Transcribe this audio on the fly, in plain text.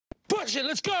push it.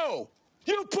 Let's go.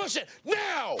 You push it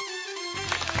now.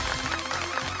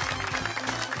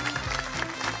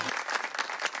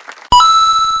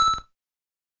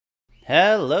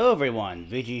 Hello everyone,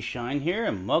 VGShine here,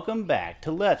 and welcome back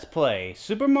to Let's Play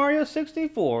Super Mario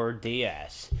 64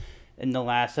 DS. In the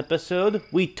last episode,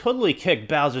 we totally kicked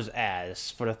Bowser's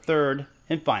ass for the third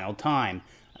and final time.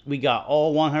 We got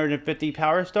all 150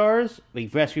 Power Stars, we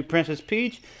rescued Princess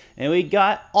Peach, and we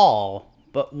got all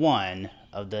but one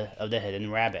of the hidden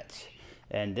rabbits.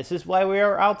 And this is why we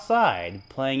are outside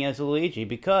playing as Luigi,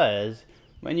 because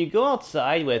when you go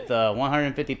outside with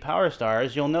 150 Power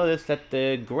Stars, you'll notice that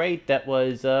the grate that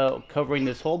was covering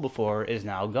this hole before is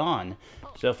now gone.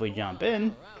 So if we jump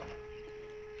in,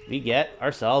 we get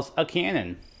ourselves a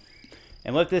cannon.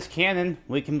 And with this cannon,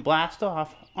 we can blast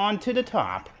off onto the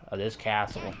top of this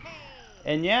castle.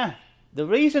 And yeah, the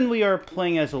reason we are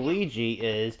playing as Luigi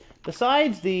is,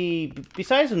 besides the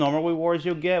normal rewards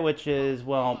you'll get, which is,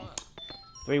 well,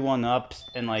 3 1-ups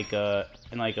and like a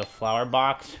flower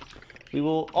box, we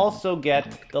will also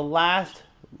get the last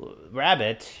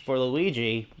rabbit for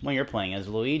Luigi when you're playing as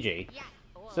Luigi.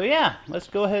 So yeah, let's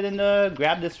go ahead and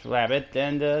grab this rabbit,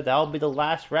 and that'll be the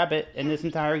last rabbit in this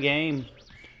entire game.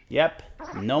 Yep,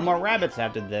 no more rabbits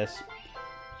after this.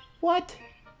 What?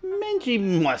 Mingy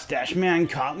Mustache Man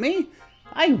caught me?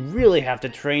 I really have to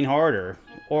train harder.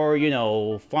 Or, you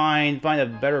know, find a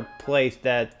better place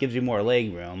that gives you more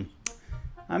leg room.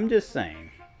 I'm just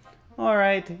saying.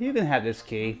 Alright, you can have this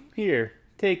key. Here,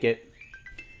 take it.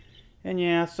 And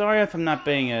yeah, sorry if I'm not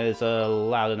being as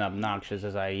loud and obnoxious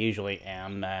as I usually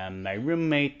am. My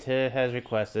roommate has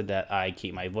requested that I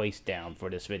keep my voice down for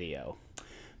this video.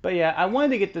 But yeah, I wanted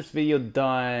to get this video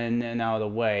done and out of the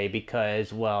way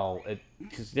because, well,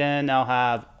 because then I'll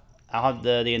have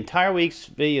the entire week's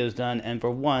videos done, and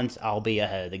for once I'll be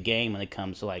ahead of the game when it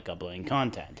comes to like uploading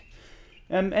content.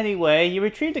 Anyway, you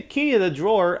retrieved the key to the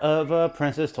drawer of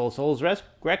Princess Toadstool's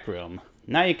rec room.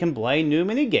 Now you can play new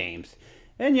mini-games.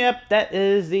 And yep, that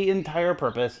is the entire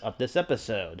purpose of this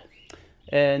episode.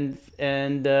 And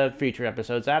future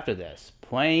episodes after this.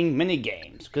 Playing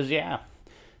mini-games. Because yeah,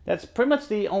 that's pretty much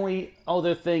the only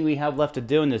other thing we have left to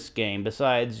do in this game,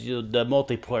 besides the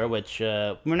multiplayer, which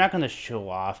we're not going to show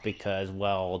off because,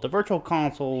 well, the Virtual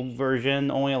Console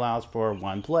version only allows for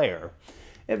 1 player.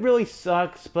 It really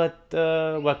sucks, but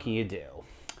what can you do?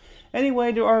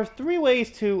 Anyway, there are 3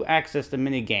 ways to access the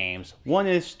mini-games. One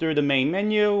is through the main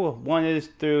menu, one is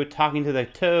through talking to the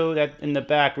toad in the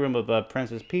back room of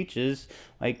Princess Peach's,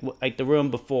 like the room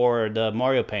before the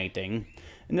Mario painting.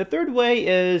 And the third way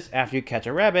is, after you catch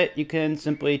a rabbit, you can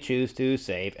simply choose to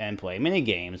save and play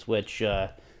mini-games, which,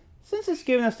 since it's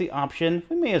giving us the option,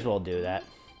 we may as well do that.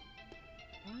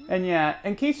 And yeah,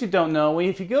 in case you don't know,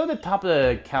 if you go to the top of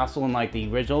the castle in like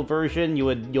the original version,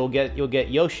 you'll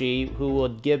get Yoshi, who will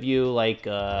give you like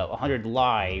 100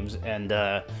 lives and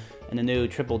the new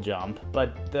triple jump.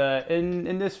 But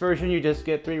in this version, you just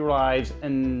get 3 lives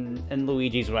and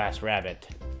Luigi's last rabbit.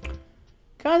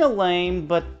 Kind of lame,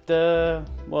 but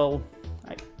well,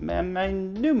 my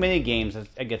new mini games,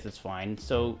 I guess it's fine.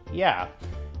 So yeah.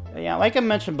 Yeah, like I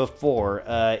mentioned before,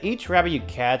 each rabbit you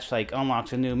catch like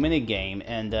unlocks a new mini game,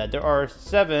 and there are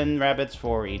 7 rabbits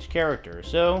for each character.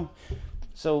 And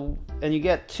you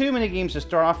get 2 mini games to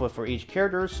start off with for each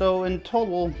character. So in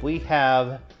total, we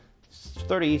have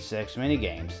 36 mini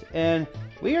games, and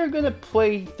we are gonna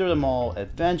play through them all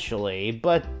eventually.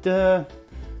 But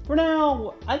for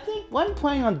now, I think what I'm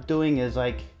planning on doing is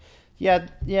like, yeah,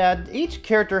 each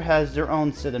character has their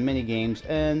own set of minigames,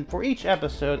 and for each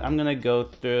episode, I'm gonna go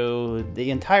through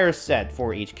the entire set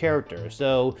for each character.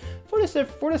 So, for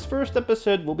this first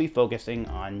episode, we'll be focusing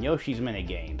on Yoshi's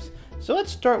minigames. So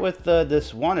let's start with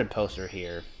this wanted poster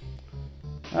here.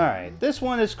 Alright, this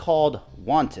one is called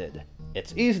Wanted.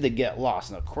 It's easy to get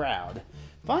lost in a crowd.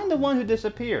 Find the one who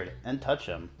disappeared, and touch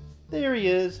him. There he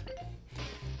is.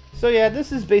 So yeah,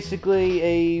 this is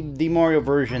basically the Mario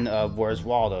version of Where's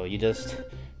Waldo. You just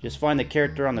find the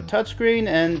character on the touchscreen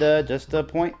and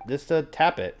just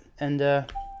tap it. And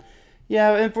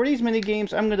yeah, and for these mini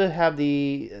games, I'm gonna have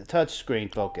the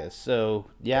touchscreen focus. So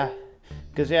yeah,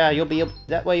 because yeah,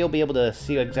 that way you'll be able to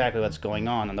see exactly what's going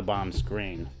on the bottom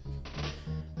screen.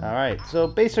 All right, so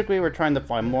basically we're trying to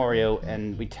find Mario,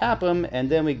 and we tap him, and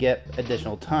then we get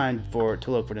additional time to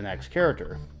look for the next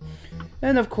character.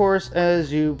 And of course,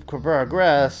 as you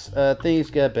progress,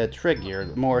 things get a bit trickier.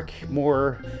 More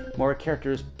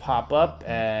characters pop up,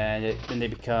 and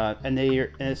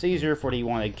it's easier for the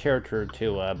wanted character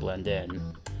to blend in.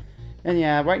 And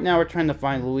yeah, right now we're trying to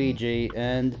find Luigi,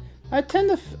 and I find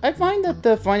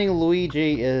that finding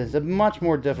Luigi is much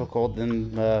more difficult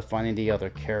than finding the other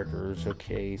characters.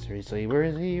 Okay, seriously, where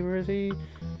is he? Where is he?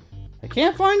 I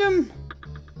can't find him.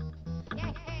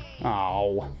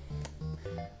 Oh,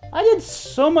 I did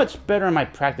so much better in my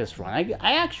practice run.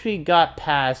 I actually got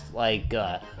past like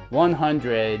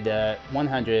 100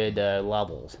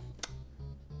 levels.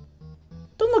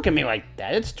 Don't look at me like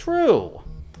that. It's true.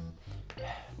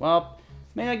 Well,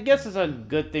 man, I guess it's a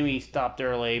good thing we stopped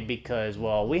early because,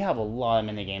 well, we have a lot of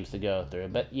minigames to go through.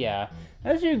 But yeah,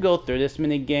 as you go through this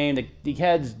minigame, the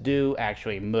heads do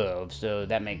actually move, so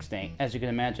that makes things, as you can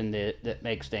imagine, that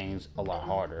makes things a lot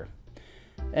harder.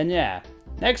 And yeah,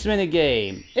 next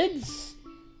minigame,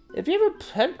 if you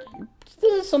ever,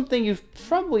 this is something you've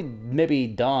probably maybe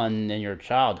done in your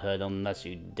childhood, unless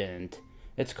you didn't.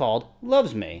 It's called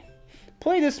Loves Me.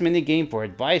 Play this minigame for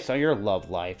advice on your love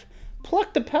life.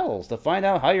 Pluck the petals to find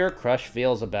out how your crush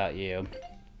feels about you.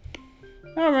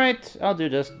 Alright, I'll do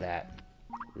just that.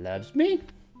 Loves me?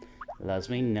 Loves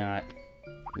me not.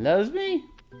 Loves me?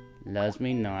 Loves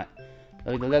me not.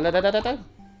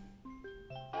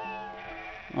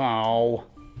 Oh.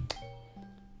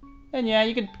 And yeah,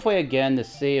 you could play again to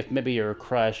see if maybe your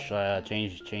crush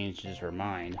changes her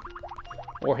mind.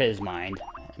 Or his mind.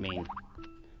 I mean,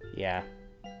 yeah.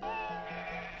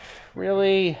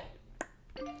 Really?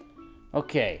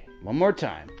 Okay, one more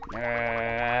time.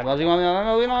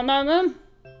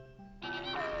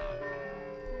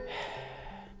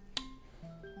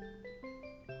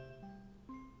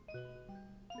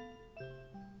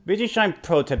 VGShine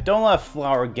pro tip, don't let a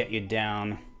flower get you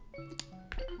down.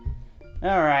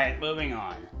 Alright, moving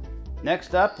on.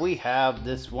 Next up, we have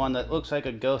this one that looks like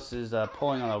a ghost is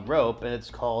pulling on a rope, and it's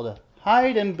called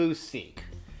Hide and Boo Seek.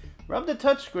 Rub the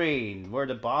touchscreen where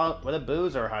the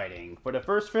boos are hiding. For the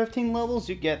first 15 levels,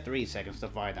 you get 3 seconds to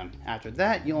find them. After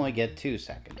that, you only get 2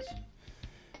 seconds.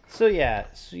 So yeah,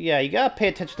 you gotta pay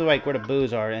attention to like where the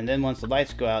boos are, and then once the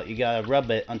lights go out, you gotta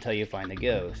rub it until you find the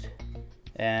ghost.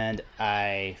 And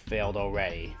I failed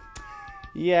already.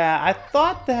 Yeah, I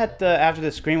thought that after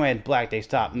the screen went black, they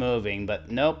stopped moving,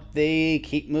 but nope, they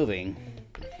keep moving.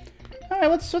 All right,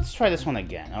 let's try this one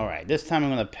again. All right, this time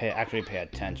I'm gonna actually pay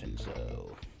attention. So.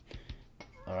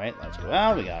 Alright, let's go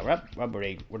out. We gotta rub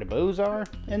where the boos are.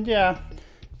 And yeah,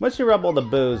 once you rub all the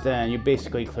boos, then you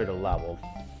basically clear the level.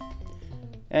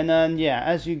 And then yeah,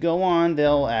 as you go on,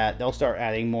 they'll start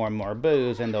adding more and more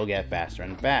boos, and they'll get faster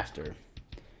and faster.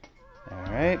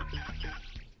 Alright.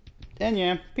 And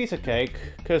yeah, piece of cake,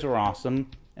 because we're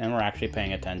awesome, and we're actually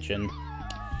paying attention.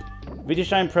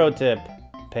 VGShine pro tip,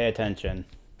 pay attention.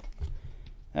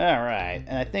 Alright,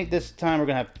 and I think this time we're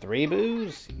gonna have 3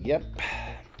 boos. Yep.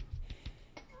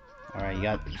 Alright,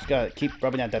 you just gotta keep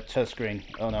rubbing at that touch screen.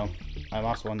 Oh no, I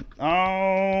lost one.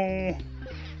 Oh!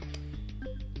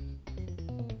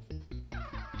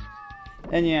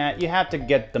 And yeah, you have to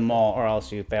get them all or else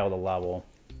you fail the level.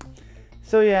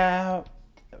 So yeah,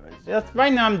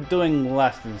 right now I'm doing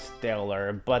less than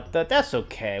stellar, but that's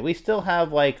okay. We still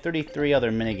have like 33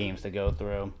 other minigames to go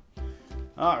through.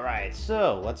 Alright,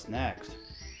 so what's next?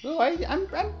 Oh, I'm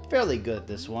fairly good at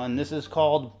this one. This is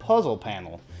called Puzzle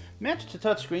Panel. Match the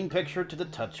touchscreen picture to the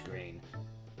touchscreen.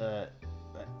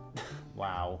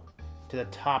 Wow. To the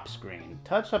top screen.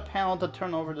 Touch a panel to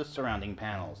turn over the surrounding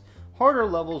panels. Harder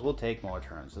levels will take more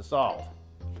turns to solve.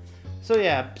 So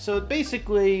yeah, so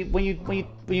basically, when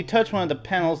you touch one of the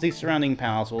panels, these surrounding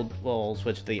panels will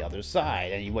switch to the other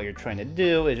side. And what you're trying to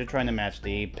do is you're trying to match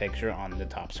the picture on the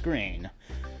top screen.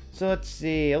 So let's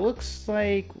see, it looks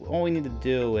like all we need to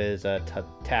do is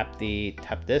tap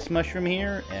this mushroom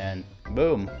here, and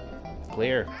boom.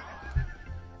 Clear.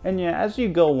 And yeah, as you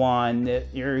go on,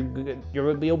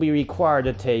 you'll be required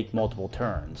to take multiple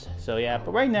turns. So yeah,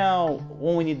 but right now,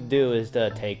 all we need to do is to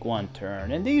take 1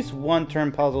 turn. And these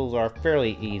 1-turn puzzles are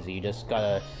fairly easy. You just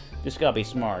gotta be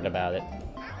smart about it.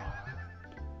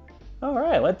 All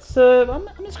right, let's. I'm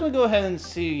just gonna go ahead and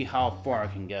see how far I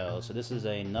can go. So this is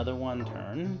another 1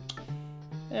 turn,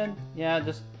 and yeah,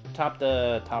 just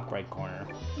the top right corner.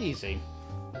 Easy.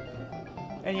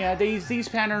 And yeah, these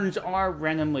patterns are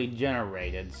randomly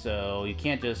generated, so you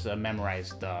can't just memorize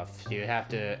stuff. You have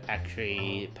to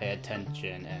actually pay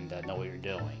attention and know what you're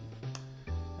doing.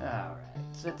 Alright,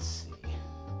 let's see.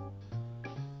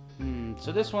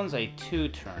 So this one's a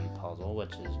 2-turn puzzle,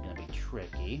 which is going to be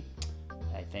tricky.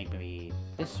 I think maybe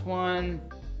this one,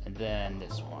 and then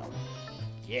this one.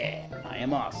 Yeah, I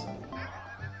am awesome.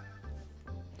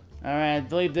 Alright, I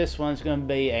believe this one's going to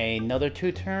be another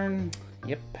 2-turn.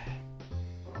 Yep.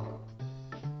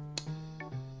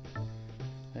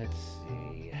 Let's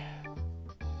see.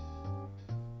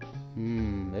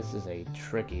 This is a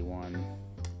tricky one.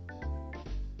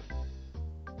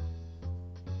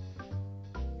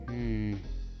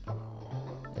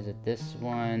 this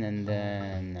one, and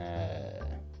then,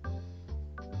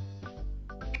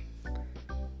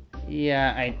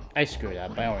 yeah, I screwed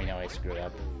up. I already know I screwed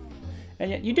up. And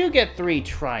yet, you do get 3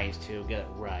 tries to get it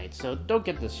right, so don't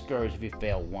get discouraged if you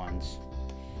fail once.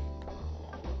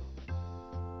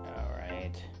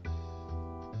 Alright.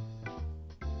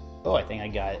 Oh, I think I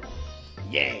got it.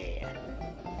 Yeah!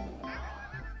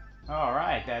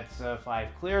 Alright, that's 5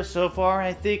 clear so far.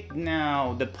 I think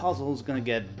now the puzzle's gonna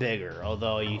get bigger,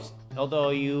 although you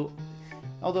do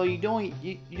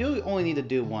only need to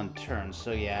do 1 turn,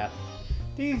 so yeah.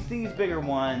 These bigger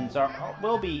ones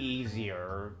will be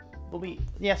easier.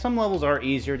 Some levels are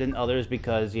easier than others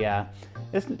because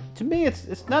to me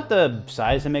it's not the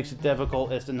size that makes it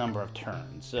difficult, it's the number of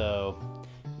turns. So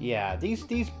yeah, these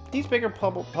bigger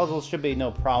puzzles should be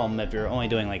no problem if you're only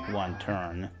doing like 1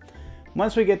 turn.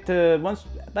 As we get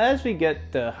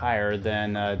to higher,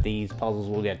 then these puzzles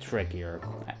will get trickier.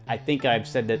 I think I've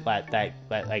said that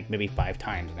like maybe 5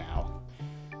 times now.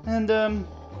 And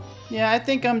yeah, I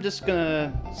think I'm just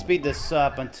gonna speed this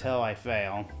up until I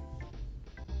fail.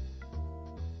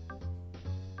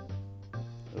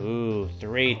 Ooh,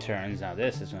 3 turns. Now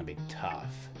this is gonna be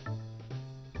tough.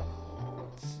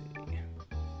 Let's see.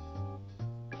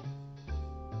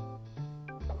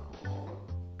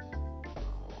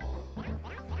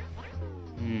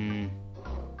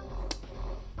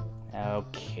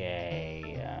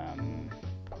 Okay,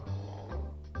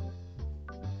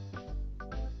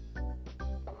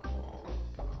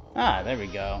 Ah, there we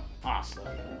go. Awesome.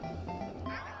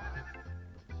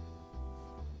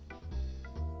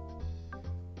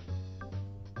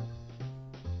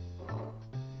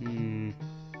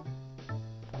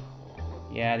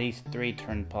 Yeah, these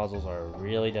 3-turn puzzles are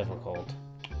really difficult.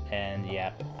 And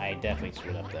yep, I definitely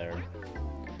screwed up there.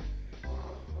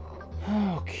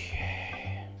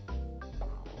 Okay.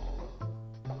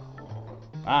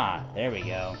 Ah, there we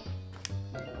go.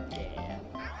 Yeah.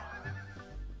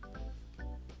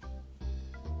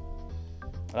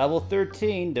 Level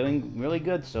 13, doing really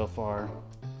good so far.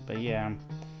 But yeah,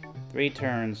 3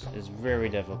 turns is very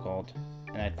difficult.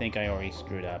 And I think I already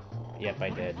screwed up. Yep, I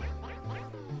did.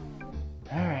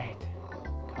 Alright.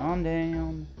 Calm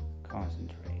down.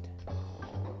 Concentrate.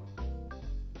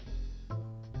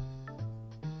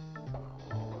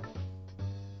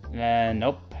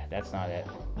 Nope, that's not it.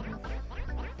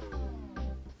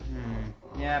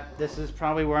 Yep, this is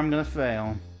probably where I'm gonna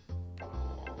fail.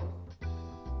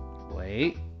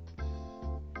 Wait.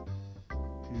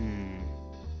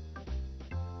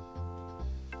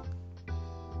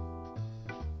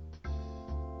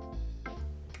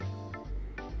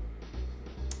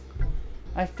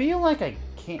 I feel like I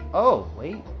can't... Oh,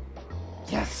 wait.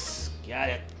 Yes! Got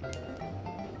it.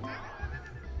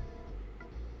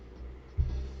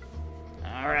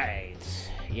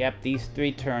 Alright. Yep, these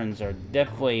 3 turns are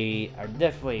definitely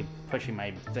pushing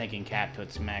my thinking cap to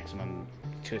its maximum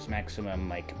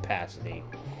like capacity.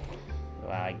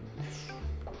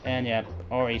 And yep,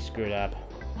 already screwed up.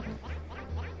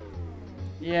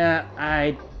 Yeah,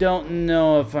 I don't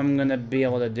know if I'm gonna be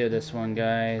able to do this one,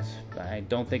 guys. I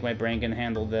don't think my brain can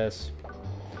handle this.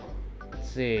 Let's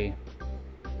see.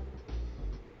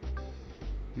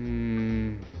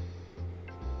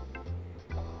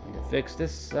 Fix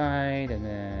this side, and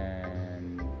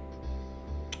then...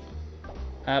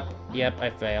 Up. Yep,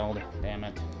 I failed. Damn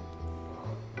it.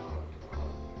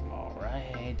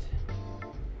 Alright.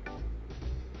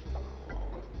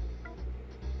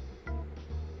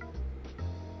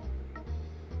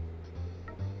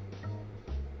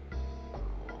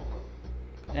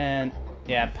 And,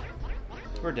 yep,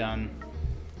 we're done.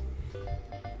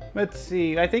 Let's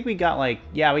see, I think we got like,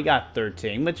 yeah, we got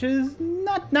 13, which is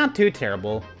not too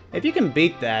terrible. If you can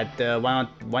beat that,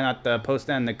 why not post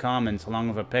that in the comments along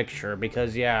with a picture,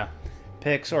 because yeah,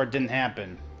 pics or it didn't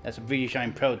happen. That's a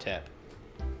VGShine pro tip.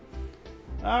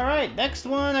 Alright, next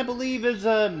one I believe is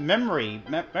a memory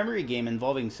game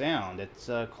involving sound. It's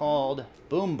called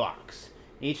Boombox.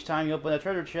 Each time you open a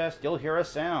treasure chest, you'll hear a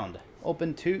sound.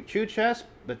 Open 2 chests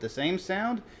with the same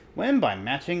sound, win by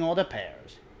matching all the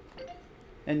pairs.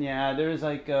 And yeah, there's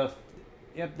like a,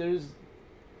 yep, there's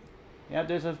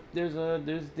a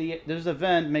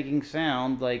vent making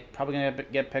sound, like probably gonna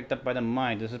get picked up by the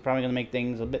mic. This is probably gonna make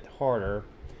things a bit harder.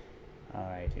 All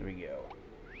right, here we go.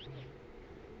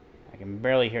 I can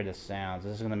barely hear the sounds.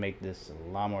 This is gonna make this a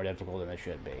lot more difficult than it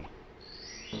should be.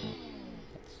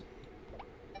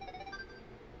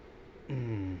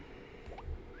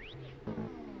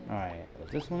 Alright,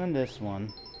 this one and this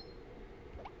one.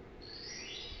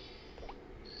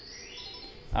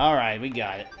 Alright, we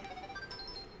got it.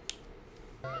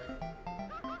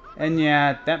 And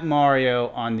yeah, that Mario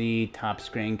on the top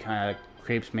screen kind of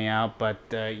creeps me out, but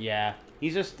yeah,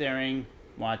 he's just staring,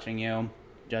 watching you,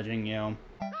 judging you.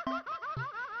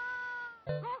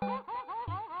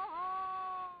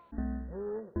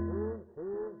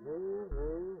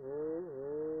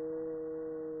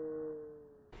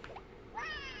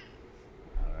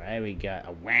 Alright, we got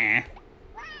a wah.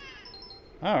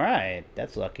 Alright,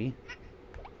 that's lucky.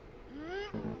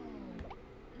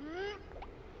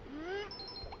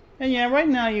 And yeah, right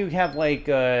now you have like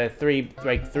three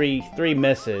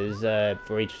misses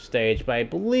for each stage, but I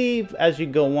believe as you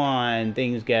go on,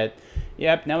 things get.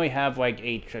 Yep, now we have like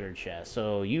 8 treasure chests.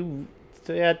 So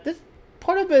yeah, this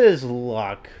part of it is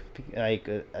luck, like,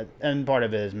 and part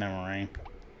of it is memory.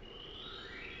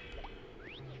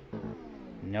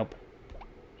 Nope.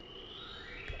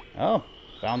 Oh,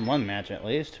 found one match at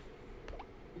least.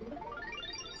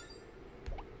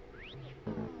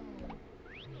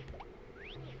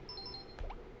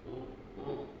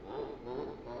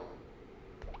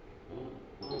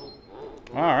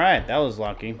 Alright, that was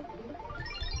lucky.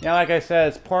 Yeah, like I said,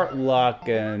 it's part luck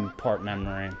and part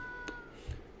memory.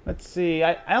 Let's see,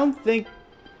 I don't think...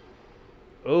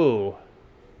 Ooh.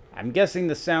 I'm guessing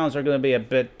the sounds are going to be a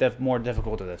bit more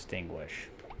difficult to distinguish.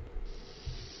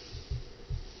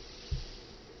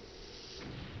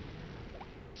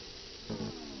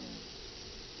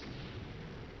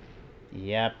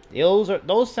 Yep,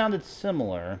 those sounded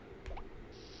similar.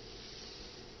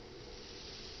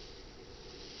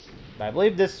 But I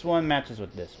believe this one matches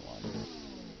with this one.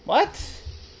 What?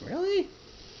 Really?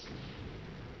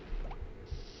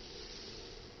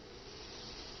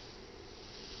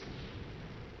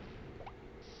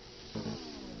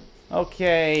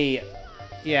 Okay.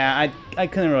 Yeah, I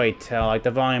couldn't really tell. Like,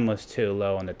 the volume was too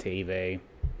low on the TV.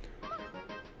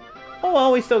 Oh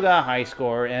well, we still got a high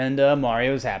score, and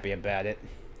Mario's happy about it.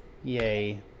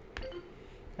 Yay.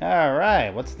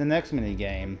 Alright, what's the next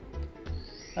minigame?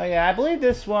 Oh yeah, I believe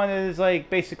this one is like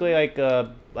basically like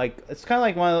it's kind of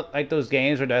like one of like those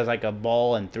games where there's like a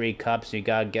ball and 3 cups. You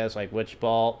gotta guess like which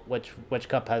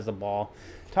cup has the ball.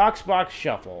 Tox box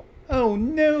shuffle. Oh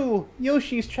no,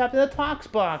 Yoshi's trapped in a Tox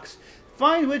box.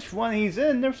 Find which one he's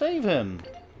in to save him.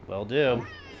 Will do.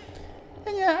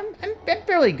 And yeah, I'm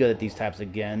fairly good at these types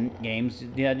of games.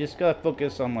 Yeah, just gotta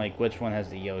focus on like which one has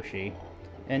the Yoshi.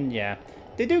 And yeah,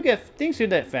 things do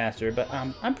that faster, but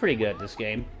I'm pretty good at this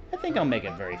game. I think I'll make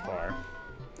it very far.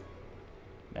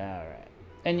 Alright.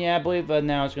 And yeah, I believe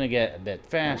now it's going to get a bit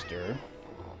faster.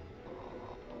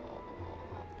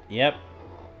 Yep.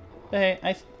 But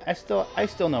hey, I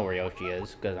still know where Yoshi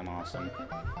is, because I'm awesome.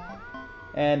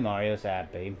 And Mario's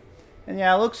happy. And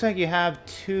yeah, it looks like you have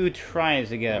 2 tries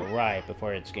to get it right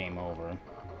before it's game over.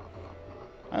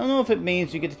 I don't know if it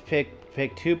means you get to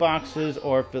pick 2 boxes,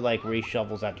 or if it like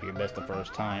reshuffles after you miss the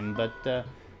first time, but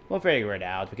we'll figure it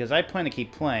out, because I plan to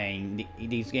keep playing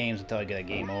these games until I get a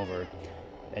game over.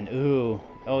 And ooh,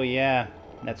 oh yeah,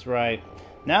 that's right.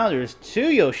 Now there's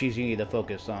 2 Yoshis you need to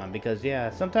focus on, because yeah,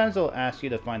 sometimes they'll ask you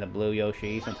to find the blue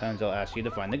Yoshi, sometimes they'll ask you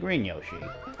to find the green Yoshi.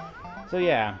 So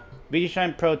yeah,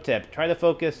 VGShine pro tip, try to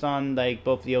focus on like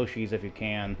both Yoshis if you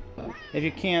can. If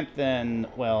you can't, then,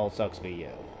 well, sucks be you.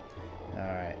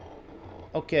 Alright.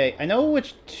 Okay, I know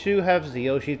which 2 have the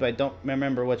Yoshis, but I don't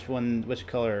remember which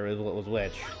color was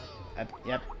which.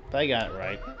 Yep, I got it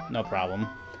right. No problem.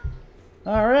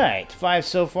 Alright, 5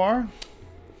 so far.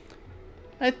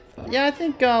 Yeah, I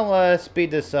think I'll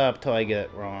speed this up till I get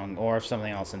it wrong, or if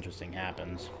something else interesting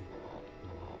happens.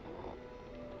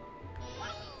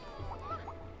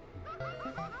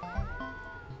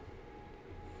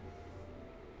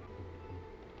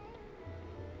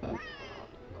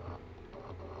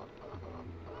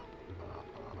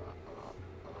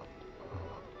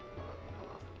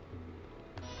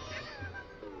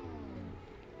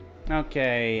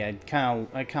 Okay, I kind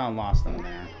of lost them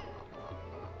there.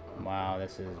 Wow,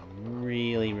 this is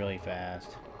really fast.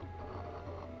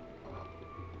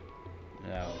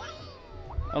 Oh.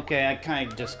 Okay, I kind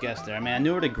of just guessed there. I mean, I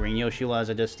knew where the green Yoshi was,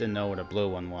 I just didn't know where the blue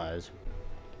one was.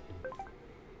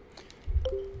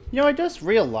 You know, I just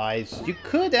realized you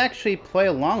could actually play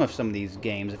along with some of these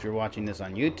games if you're watching this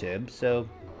on YouTube. So,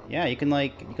 yeah, you can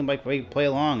play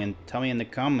along and tell me in the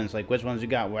comments like which ones you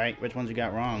got right, which ones you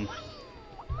got wrong.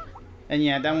 And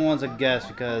yeah, that one was a guess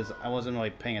because I wasn't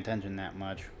really paying attention that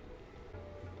much.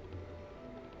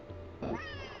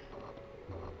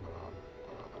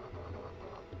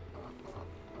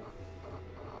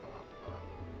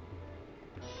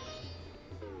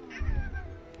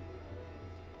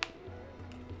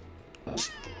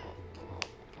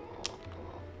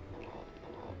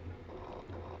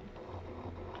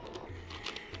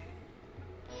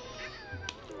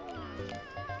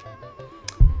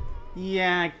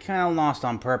 Yeah, I kind of lost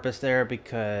on purpose there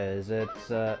because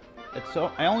I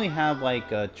only have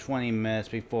like 20 minutes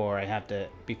before I have to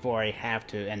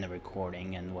end the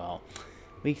recording, and well,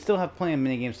 we still have plenty of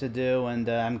minigames to do, and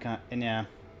I'm kind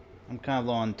of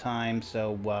low on time,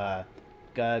 so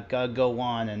gotta go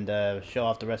on and show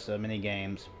off the rest of the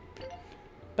minigames.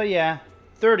 But yeah,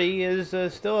 30 is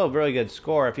still a really good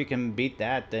score. If you can beat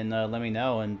that, then let me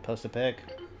know and post a pic.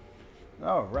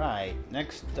 Alright,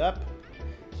 next up.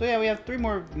 So yeah, we have 3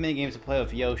 more minigames to play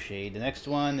with Yoshi. The next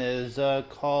one is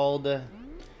called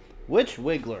Which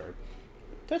Wiggler?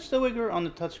 Touch the wiggler on the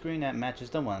touchscreen that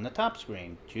matches the one on the top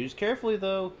screen. Choose carefully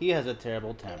though, he has a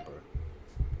terrible temper.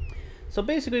 So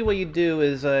basically what you do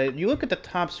is you look at the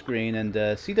top screen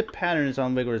and see the patterns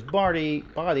on Wiggler's body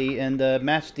and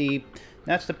match the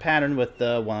pattern with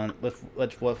the one with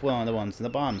one of the ones in the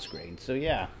bottom screen. So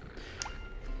yeah.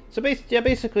 So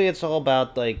basically it's all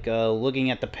about like looking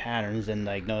at the patterns and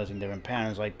like noticing different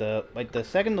patterns. Like the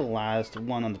second to last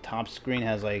one on the top screen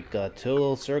has like 2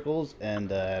 little circles, and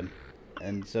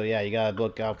so yeah, you gotta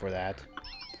look out for that.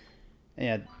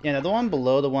 And yeah, the one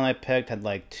below the one I picked had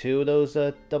like 2 of those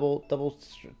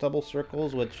double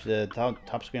circles, which the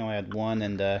top screen only had 1,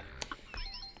 and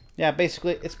yeah,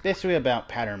 it's basically about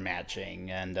pattern matching,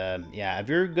 and yeah, if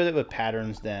you're good with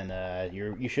patterns, then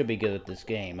you should be good at this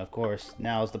game. Of course,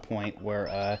 now is the point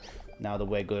where now the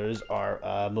wigglers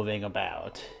are moving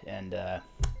about, and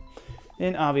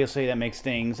obviously that makes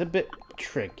things a bit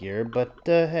trickier. But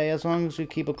hey, as long as you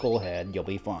keep a cool head, you'll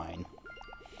be fine.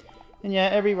 And yeah,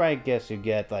 every right guess you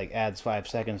get like adds 5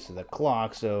 seconds to the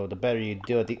clock, so the better you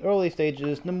do at the early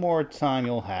stages, the more time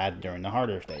you'll have during the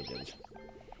harder stages.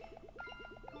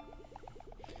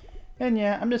 And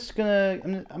yeah, I'm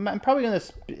probably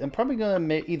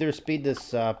gonna either speed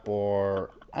this up, or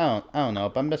I don't know.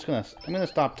 But I'm gonna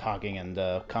stop talking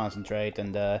and concentrate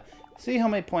and see how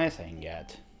many points I can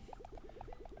get.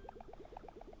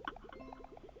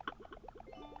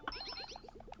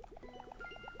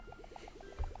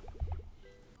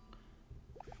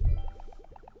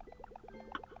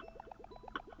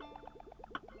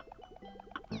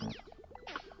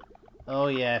 Oh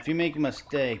yeah, if you make a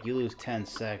mistake, you lose 10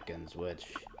 seconds,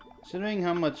 which, considering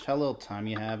how little time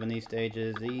you have in these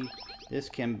stages, this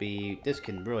can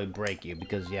really break you,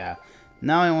 because yeah,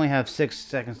 now I only have 6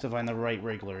 seconds to find the right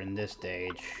wriggler in this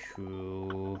stage.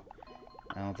 Ooh,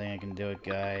 I don't think I can do it,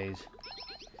 guys.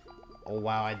 Oh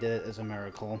wow, I did it as a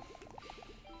miracle.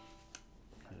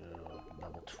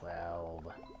 Level 12.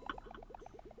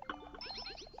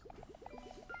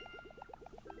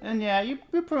 And yeah, you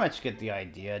pretty much get the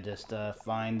idea. Just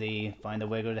find the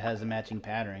wiggler that has a matching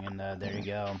pattern, and there you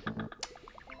go.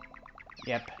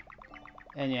 Yep.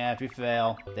 And yeah, if you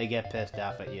fail, they get pissed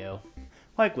off at you,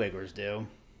 like wigglers do.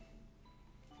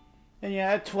 And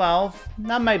yeah, at 12,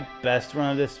 not my best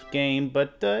run of this game,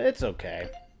 but it's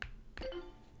okay.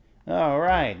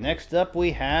 Alright, next up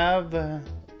we have...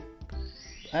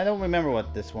 I don't remember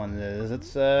what this one is.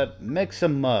 It's Mix a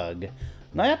Mug.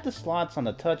 Line up the slots on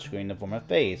the touchscreen to form a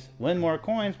face. Win more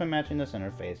coins by matching the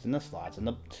center face in the slots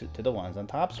to the ones on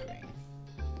top screen.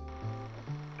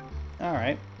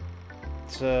 Alright.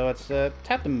 So let's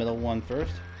tap the middle one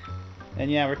first. And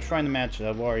yeah, we're trying to match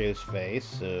Wario's face,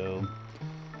 so...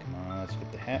 Come on, let's get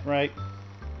the hat right.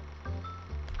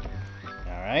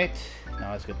 Alright.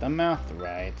 Now let's get the mouth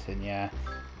right. And yeah,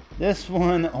 this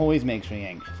one always makes me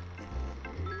anxious.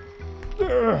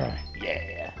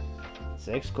 Yeah.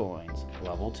 6 coins,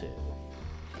 level 2.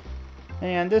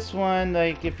 And this one,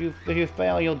 like, if you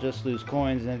fail, you'll just lose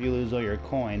coins, and if you lose all your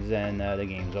coins, then the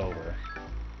game's over.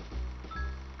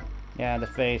 Yeah, the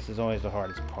face is always the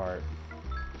hardest part.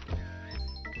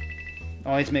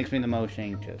 Always makes me the most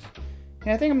anxious.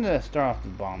 Yeah, I think I'm gonna start off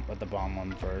with the bomb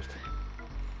one first.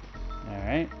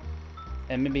 Alright.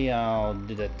 And maybe I'll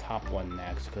do the top one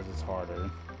next, because it's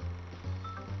harder.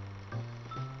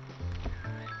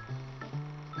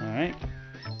 Alright.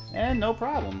 And no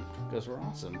problem, because we're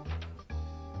awesome.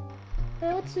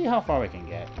 Yeah, let's see how far we can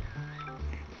get.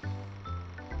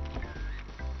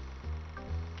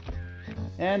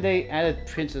 And they added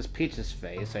Princess Peach's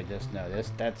face, I just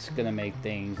noticed. That's gonna make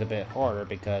things a bit harder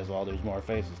because, well, there's more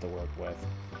faces to work with.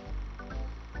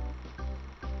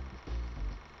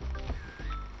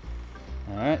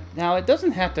 Alright, now it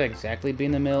doesn't have to exactly be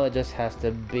in the middle, it just has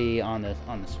to be on the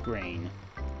screen.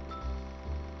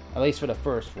 At least for the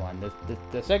first one.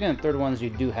 The second and third ones, you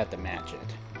do have to match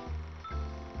it.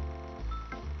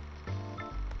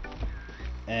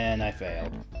 And I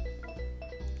failed.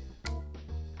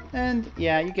 And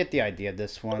yeah, you get the idea of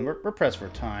this one. We're pressed for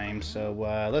time, so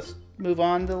let's move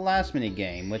on to the last mini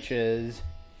game, which is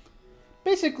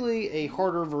Basically, a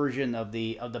harder version of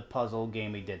the puzzle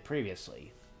game we did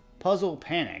previously. Puzzle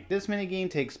Panic. This minigame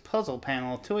takes puzzle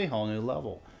panel to a whole new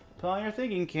level. Put on your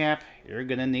thinking cap. You're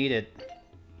gonna need it.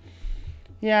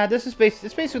 Yeah, this is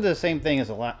it's basically the same thing as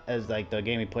like the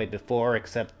game we played before,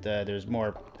 except there's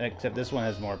more. Except this one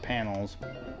has more panels.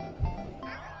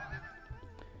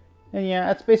 And yeah,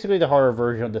 that's basically the harder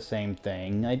version of the same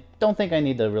thing. I don't think I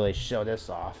need to really show this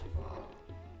off.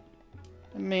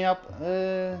 I mean,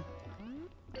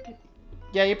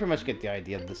 yeah, you pretty much get the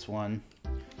idea of this one.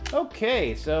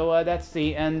 Okay, so that's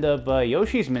the end of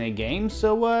Yoshi's minigame.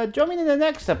 So join me in the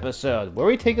next episode where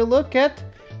we take a look at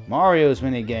Mario's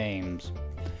minigames.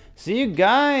 See you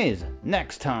guys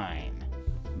next time.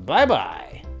 Bye-bye.